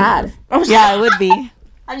a great ad. Yeah, it would be.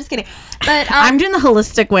 I'm just kidding. But I'm doing the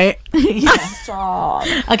holistic way. stop.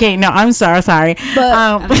 Okay, no, I'm sorry.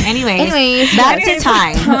 But Anyways, back to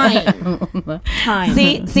time.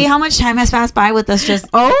 Time. See how much time has passed by with us just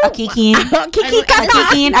a kikiing, a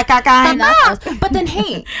kakaing. But then,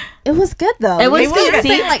 hey, it was good though. It was good. It's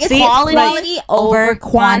See, like it's see, quality over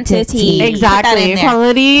quantity. Exactly. in there.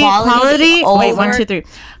 Quality. Quality Wait, over- 1, 2, 3.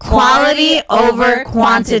 Quality over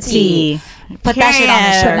quantity. Put that shit on the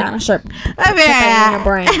Put shirt. that on a shirt. Put that in your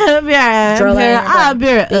brain. Drill that in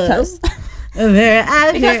your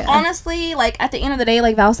brain. Because honestly, like at the end of the day,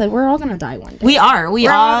 like Val said, we're all gonna die one day. We are. We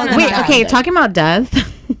We're all all. gonna Wait, die. okay, talking about death.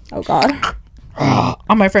 Oh God.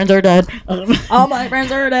 All my friends are dead. All my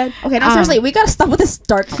friends are dead. Okay, no, seriously, we gotta stop with this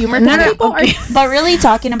dark humor. No, no, People okay. But really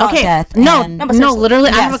talking about Okay, death. no, and- but no, seriously. literally,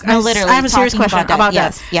 Yes, I have a serious talking question about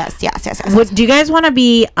death. Yes. What, do you guys want to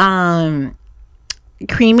be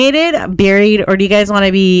cremated, buried, or do you guys want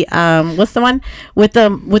to be what's the one with the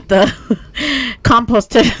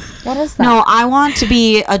composted? What is that? No, I want to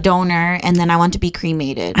be a donor, and then I want to be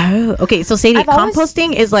cremated. Oh, okay. So Sadie, I've always-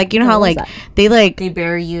 composting is like, you know how What is like that? they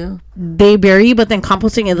bury you bury you, but then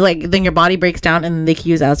composting is like then your body breaks down and they can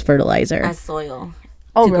use it as fertilizer. as soil.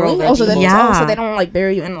 Oh to grow really? Oh, so they vegetables. Yeah. so they don't like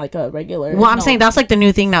bury you in like a regular. Well, I'm saying that's like the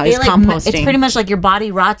new thing now is Like, composting. it's pretty much like your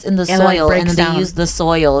body rots in the And, like, soil, breaks and then down. they use the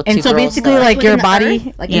soil to And so grow basically, stuff. like your in the body,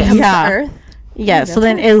 earth, like Yeah. it comes Yeah. to earth. yeah. That's So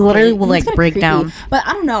then kinda it literally creepy. will It's like kinda break creepy. down. But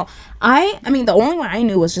I don't know. I mean, the only one I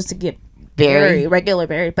knew was just to get Bury. regular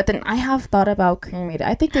buried. But then I have thought about cremated.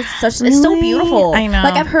 I think it's it's so Really? beautiful. I know.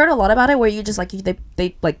 Like I've heard a lot about it, where you just like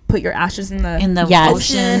they like put your ashes in the Yes.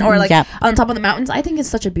 ocean or like Yep. on top of the mountains. I think it's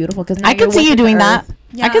such a beautiful because I could see you doing that.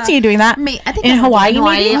 I could see you doing that. I think In that would be- Hawaii,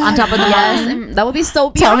 maybe? on top of the Yes, mountain. and that would be so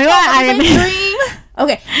Tell beautiful. me what That would be I- my dream.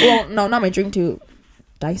 Okay, well, no, not my dream to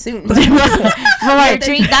die soon. But Your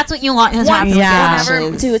dream, that's what you want to happen with your Yeah.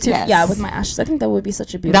 ashes. yeah, Yes. with my ashes. I think that would be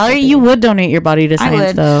such a beautiful. Valerie, thing. you would donate your body to I science,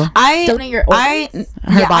 would. though. I Donate your I organs?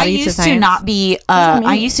 Her I body to used to science? not be. What does that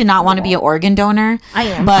I mean? used to not want to be an organ donor. I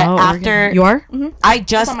am. But Oh, after organ. You are? I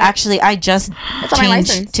just on my- I just on my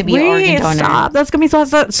license. changed to be an organ donor. Stop. That's gonna be so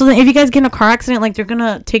sad. So then, if you guys get in a car accident, like they're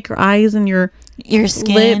gonna take your eyes and your Your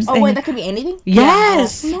skin. Lips. Oh wait, that could be anything.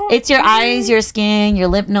 yes. No. It's your eyes, your skin, your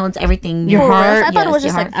lymph nodes, everything. Your For real? heart, I thought it was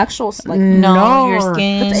yes, just your like heart. actual like. No, your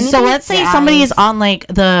skin. That's So let's say Your somebody eyes. is on like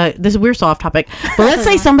this. We're so off topic, but let's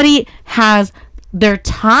say somebody has their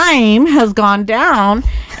time has gone down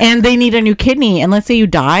and they need a new kidney, and let's say you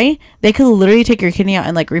die, they could literally take your kidney out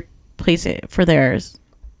and like replace it for theirs.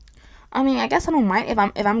 I mean, I guess I don't mind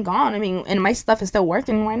if I'm gone. I mean, and my stuff is still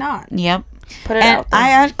working. Why not Yep. put it And out?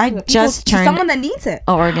 there. I just to turned someone that needs it.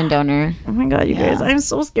 an organ donor. Oh my god, you Yeah. guys! I'm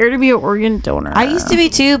so scared to be an organ donor. I used to be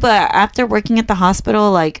too, but after working at the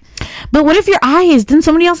hospital, like, But what if your eyes? Then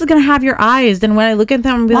somebody else is gonna have your eyes. Then when I look at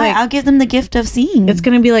them, and be why? like, I'll give them the gift of seeing. it's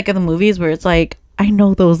gonna be like in the movies where it's like, I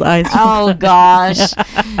know those eyes. Oh gosh,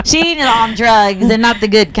 she's on drugs and not the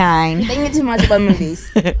good kind. Thinking too much about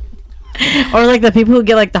movies. Or like the people who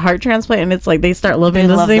get like the heart transplant, and it's like they start loving They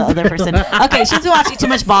the love same the other person. Okay, she's been watching too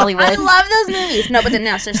much I Bollywood. love those movies. No, but then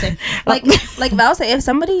now seriously, like Val said, if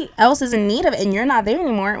somebody else is in need of it and you're not there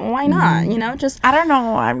anymore, why not? You know, just I don't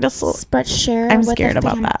know. I'm just so. spread share. I'm with the scared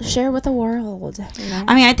about that. Share with the world. You know,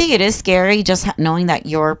 I mean, I think it is scary just knowing that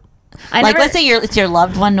you're. I Like, never- let's say it's your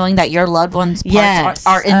loved one, knowing that your loved one's parts Yes.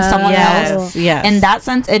 are in someone Yes. else. Yes. In that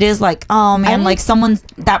sense, it is like, oh man, mean- like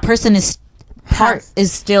that person is part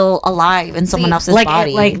is still alive in someone else's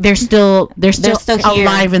body. like they're still still here.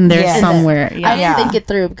 alive in there Yes. somewhere. I Yeah. didn't Yeah. think it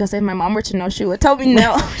through because if my mom were to know, she would tell me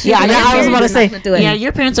no. Yeah, I was about to say, yeah,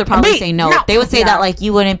 your parents would probably Wait, say no. no. They would say Yeah. that like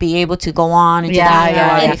you wouldn't be able to go on and do Yeah, that in yeah,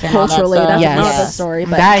 your yeah. life and all that Culturally, stuff. that's Yes. another Yes. story.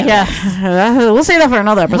 But That, yeah. We'll say that for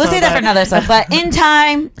another episode. We'll say that for but- another stuff. But in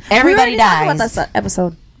time, everybody we already talked about dies. that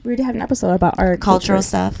episode. We already have an episode about our Cultural culture.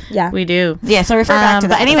 stuff. Yeah. We do. Yeah, so refer back to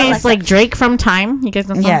that. But anyways, like Drake from Time. You guys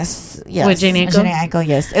know? yes, yes. With Jhené Aiko? Jhené Aiko,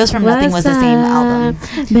 yes. It was from Nothing Was the Same album.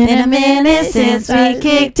 Been a minute since we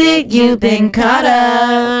kicked it. You've been caught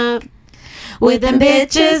up with them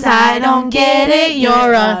bitches. I don't get it.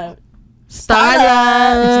 You're a star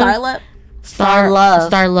love. Starlet. Star Love.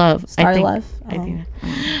 Star love. Star Love. I think.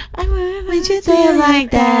 I would you say it like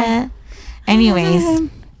that? Anyways.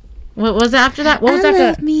 What was it after that? What was I that?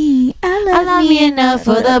 love me. I love me enough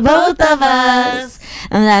for the both of us.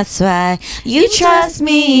 And that's why you trust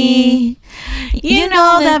me. You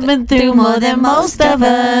know that I've been through more than most of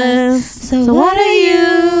us. So what are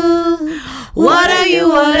you? What are you?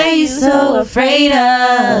 What are you so afraid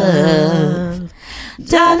of?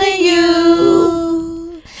 Darling,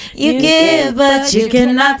 you give, but you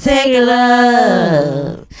cannot take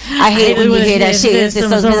love. I hate when you hear that shit. It's so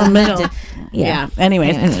sentimental. Yeah.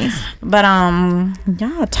 Anyways. But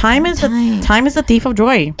yeah, time is a thief of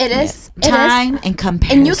joy. It is. Time and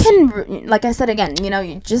comparison. And you can, like I said again, you know,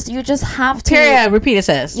 you just have to. Period. Repeat it,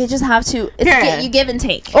 says. You just have to. You give and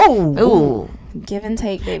take. Oh. Give and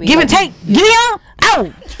take, baby. Give and take. Give me on.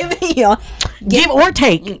 Ow. Give or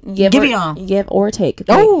take. Give me on. Give or take.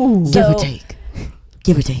 Oh. Give or take.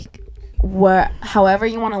 Give or take. However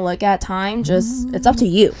you want to look at time, just it's up to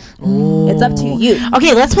you. Ooh. It's up to you.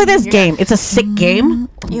 Okay, let's play this game. It's a sick game,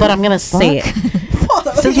 but I'm gonna say it.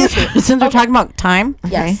 Since we're talking about time,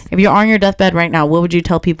 yes. If you're on your deathbed right now, what would you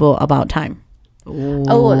tell people about time?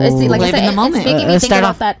 Oh, it's like live in the moment. It's making me think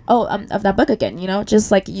about that. of that book again. You know, just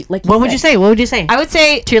like what would you say? What would you say? I would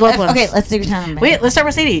say to your loved ones. Okay, let's take your time. Wait, let's start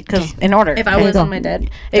with Sadie because in order. If I was on my deathbed,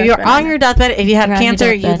 if you're on your deathbed, if you have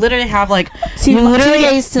cancer, you literally have like 2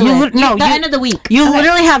 days to live. No, the end of the week. You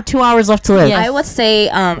literally have 2 hours left to live. Yes. I would say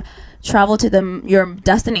travel to your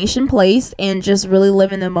destination place and just really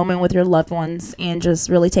live in the moment with your loved ones and just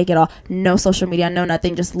really take it all. No social media, no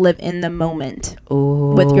nothing. Just live in the moment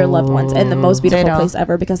with your loved ones and the most beautiful place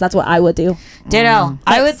ever, because that's what I would do. Ditto.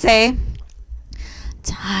 I would say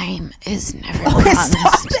time is never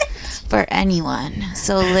promised for anyone.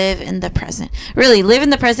 So live in the present. Really, live in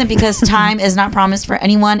the present, because time is not promised for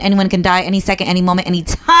anyone. Anyone can die any second, any moment, any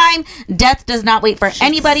time. Death does not wait for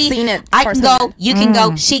anybody. Seen it I can go. You can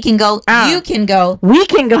go. She can go. You can go. We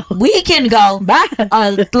can go. We can go.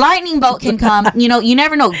 A lightning bolt can come. You know, you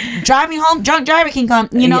never know. Driving home, drunk driver can come.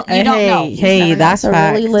 You know, you don't know. Hey, that's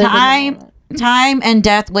really time and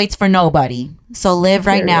death waits for nobody. So live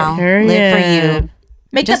right now. Live for you.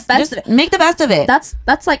 Make the best of it. Make the best of it. That's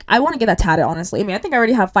like, I want to get that tatted, honestly. I mean, I think I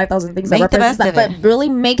already have 5,000 things Make that represent the best that, of but really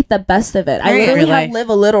make the best of it. I literally have live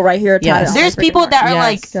a little right here tatted on. There's people that are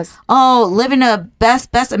like, oh, living a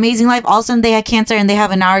best amazing life. All of a sudden they had cancer and they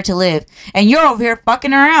have an hour to live, and you're over here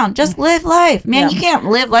fucking around. Just live life, man. You can't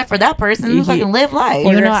live life for that person. You fucking live life.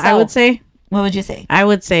 You know what I would say? What would you say? I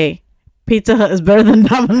would say Pizza Hut is better than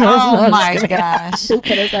Domino's. Oh my gosh. No,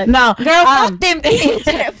 girl, fuck them.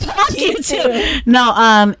 Fuck you too.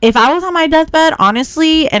 No, if I was on my deathbed,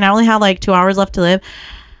 honestly, and I only had like 2 hours left to live,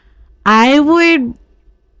 I would.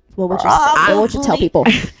 What would you say? What would you tell people?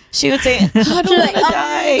 She would say, I don't want to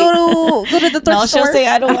die. Go to the thrift store. No, she'll say,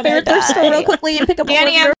 I don't want to die. Thrift store real quickly and pick up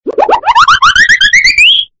a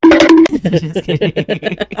Just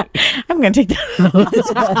kidding. I'm gonna take that out.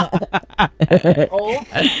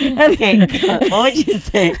 Okay, what would you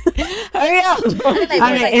say? Hurry up.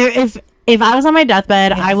 Okay, if I was on my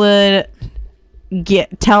deathbed, I would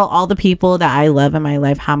tell all the people that I love in my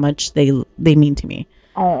life how much they mean to me.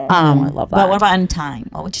 I love that. But what about in time?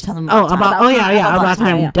 What would you tell them about time? About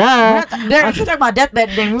time. Yeah. Duh. If you're talking about deathbed,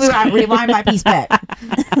 then rewind my piece back.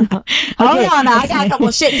 Hold on, I got a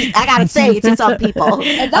couple shit I gotta say to some people.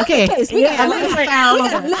 Okay. I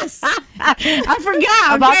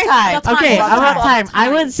forgot about time. Okay, about time.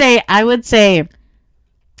 I would say,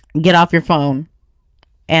 get off your phone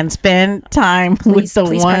and spend time with the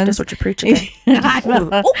ones. Practice what you're preaching. Bitch, I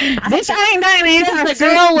ain't done anything. This is a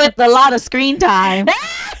girl with a lot of screen time.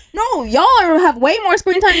 No, y'all have way more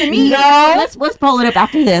screen time than me. No, let's pull it up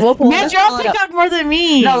after this. Bitch, y'all take up more than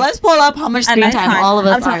me. No, let's pull up how much screen time all of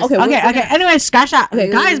us are. Okay. Anyway, scratch that. Okay,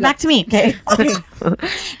 guys, back to me. Okay.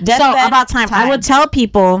 So about time, I would tell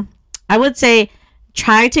people. I would say,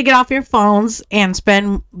 try to get off your phones and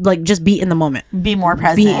spend, like, just be in the moment. Be more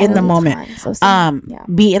present. Be in the moment.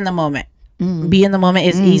 Be in the moment. Be in the moment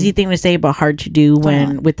is easy thing to say, but hard to do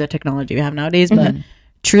with the technology we have nowadays. But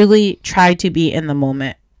truly try to be in the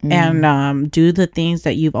moment and do the things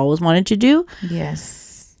that you've always wanted to do.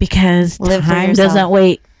 Yes. Because time doesn't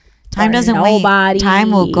wait. Time doesn't wait.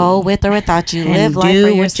 Time will go with or without you. Live life for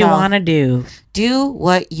yourself. Do what you want to do. Do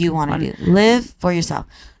what you want to do. Live for yourself.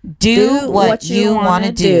 Do what you want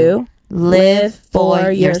to do. Live for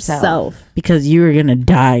yourself. Because you're going to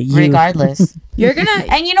die. Regardless. You're going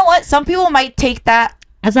to. And you know what? Some people might take that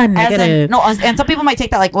as a negative. And some people might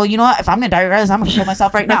take that like, well, you know what? If I'm going to die regardless, I'm going to kill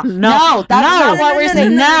myself right now. No, that's not what we're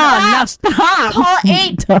saying. No, stop. Call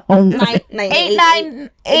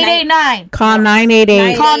 889. Call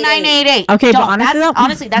 988. Call 988. Okay, but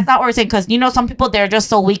honestly, that's not what we're saying, because you know some people, they're just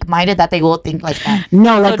so weak-minded that they will think like that.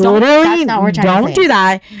 No, like literally, don't do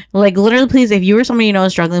that. Like literally, please, if you or somebody you know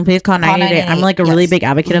is struggling, please call 988. I'm like a really big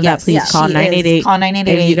advocate of that. Please call 988. Call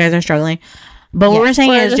 988 if you guys are struggling. But what we're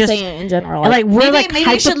saying Or is just saying in general, like we're maybe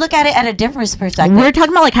you should look at it at a different perspective. we're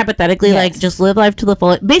talking about like hypothetically, like just live life to the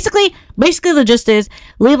fullest. Basically the gist is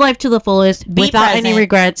live life to the fullest without any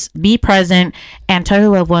regrets. Be present and tell your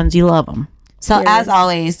loved ones you love them. So as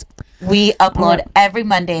always, we upload every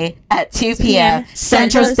Monday at 2 p.m.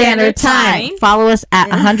 Central Standard Time. Follow us at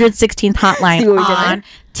 116th Hotline on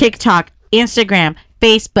TikTok, Instagram,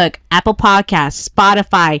 Facebook, Apple Podcasts,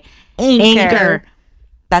 Spotify, Anchor.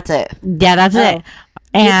 That's it. Yeah, that's it.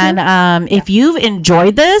 And if you've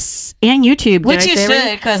enjoyed this, and YouTube, which you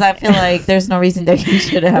should, because I feel like there's no reason that you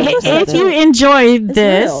should have. If you enjoyed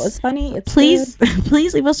this, it's funny. It's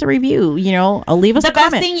please leave us a review. You know, leave us a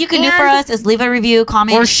comment. The best thing you can do for us is leave a review,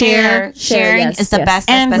 comment, or share. Sharing is the best.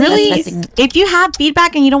 And really, if you have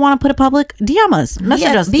feedback and you don't want to put it public, DM us, message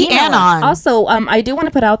us, be anon. Also, I do want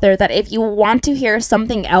to put out there that if you want to hear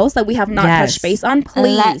something else that we have not touched base on,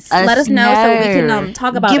 please let us know so we can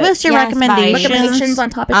talk about it. Give us your recommendations on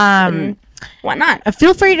topics and whatnot.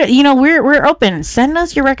 Feel free to, we're open. Send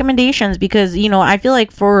us your recommendations because I feel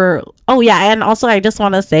like and also I just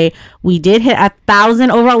want to say we did hit 1,000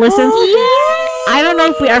 overall listens. I don't know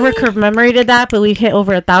if we ever commemorated that, but we've hit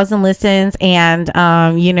over 1,000 listens, and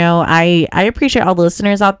I appreciate all the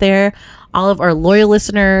listeners out there, all of our loyal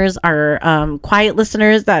listeners, our quiet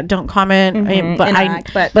listeners that don't comment,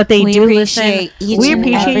 but they do listen. We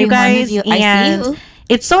appreciate you guys, and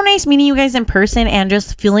it's so nice meeting you guys in person and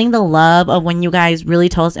just feeling the love of when you guys really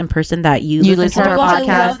tell us in person that you listen to our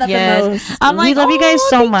podcast. Yes, we love you guys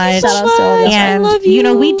so much. And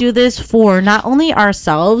we do this for not only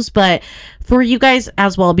ourselves but for you guys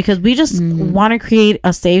as well, because we just want to create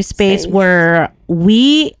a safe space where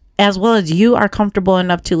we, as well as you, are comfortable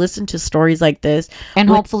enough to listen to stories like this, and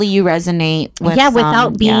hopefully you resonate with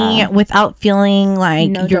without feeling like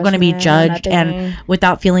you're going to be judged, and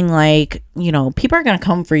without feeling like people are going to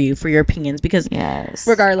come for you for your opinions, because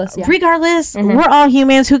regardless we're all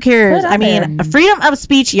humans. Who cares? I mean, freedom of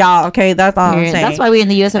speech, y'all. Okay, that's all I'm saying. That's why we're in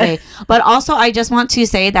the US of A. But also, I just want to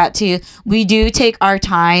say that too, we do take our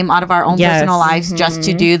time out of our own personal lives just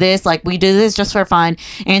to do this. Like, we do this just for fun,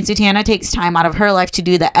 and Sutiana takes time out of her life to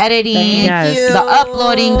do the editing, the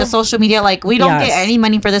uploading, the social media. Like, we don't get any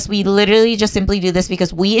money for this. We literally just simply do this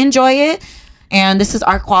because we enjoy it, and this is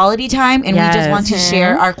our quality time, and we just want to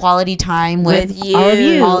share our quality time with all of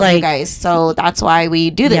you guys. So that's why we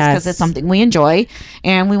do this, because it's something we enjoy,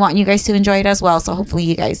 and we want you guys to enjoy it as well. So hopefully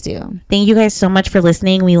you guys do. Thank you guys so much for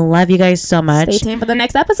listening. We love you guys so much. Stay tuned for the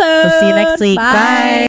next episode. We'll see you next week. Bye.